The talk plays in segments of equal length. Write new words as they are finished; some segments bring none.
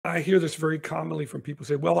I hear this very commonly from people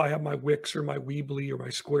say, well, I have my Wix or my Weebly or my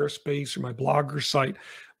Squarespace or my Blogger site,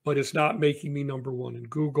 but it's not making me number one in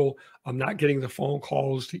Google. I'm not getting the phone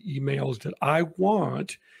calls, the emails that I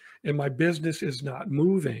want, and my business is not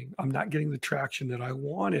moving. I'm not getting the traction that I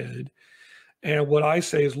wanted. And what I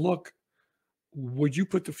say is, look, would you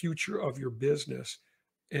put the future of your business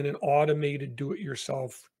in an automated do it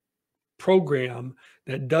yourself program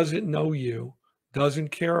that doesn't know you, doesn't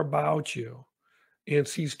care about you, and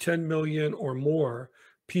sees 10 million or more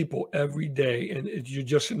people every day, and you're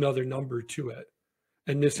just another number to it.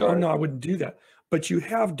 And this, oh Right. no, I wouldn't do that. But you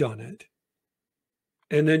have done it.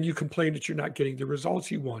 And then you complain that you're not getting the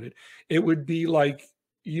results you wanted. It would be like,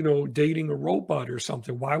 dating a robot or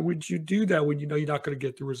something. Why would you do that when you know you're not going to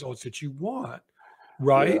get the results that you want?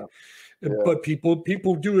 Right. Yeah. Yeah. But people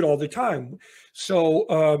do it all the time.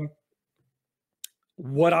 So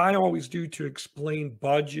what I always do to explain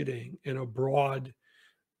budgeting in a broad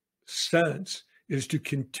sense is to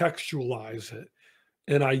contextualize it.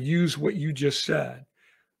 And I use what you just said.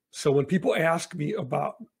 So when people ask me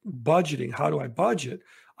about budgeting, how do I budget?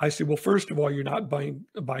 I say, well, first of all, you're not buying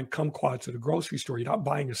kumquats at a grocery store. You're not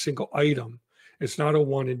buying a single item. It's not a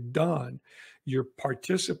one and done. You're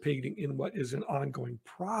participating in what is an ongoing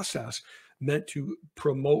process meant to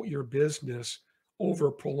promote your business over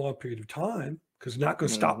a prolonged period of time, because it's not going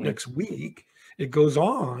to stop Hmm. next week. It goes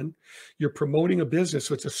on. You're promoting a business.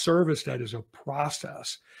 So it's a service that is a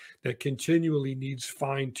process that continually needs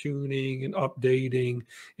fine tuning and updating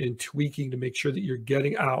and tweaking to make sure that you're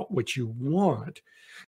getting out what you want.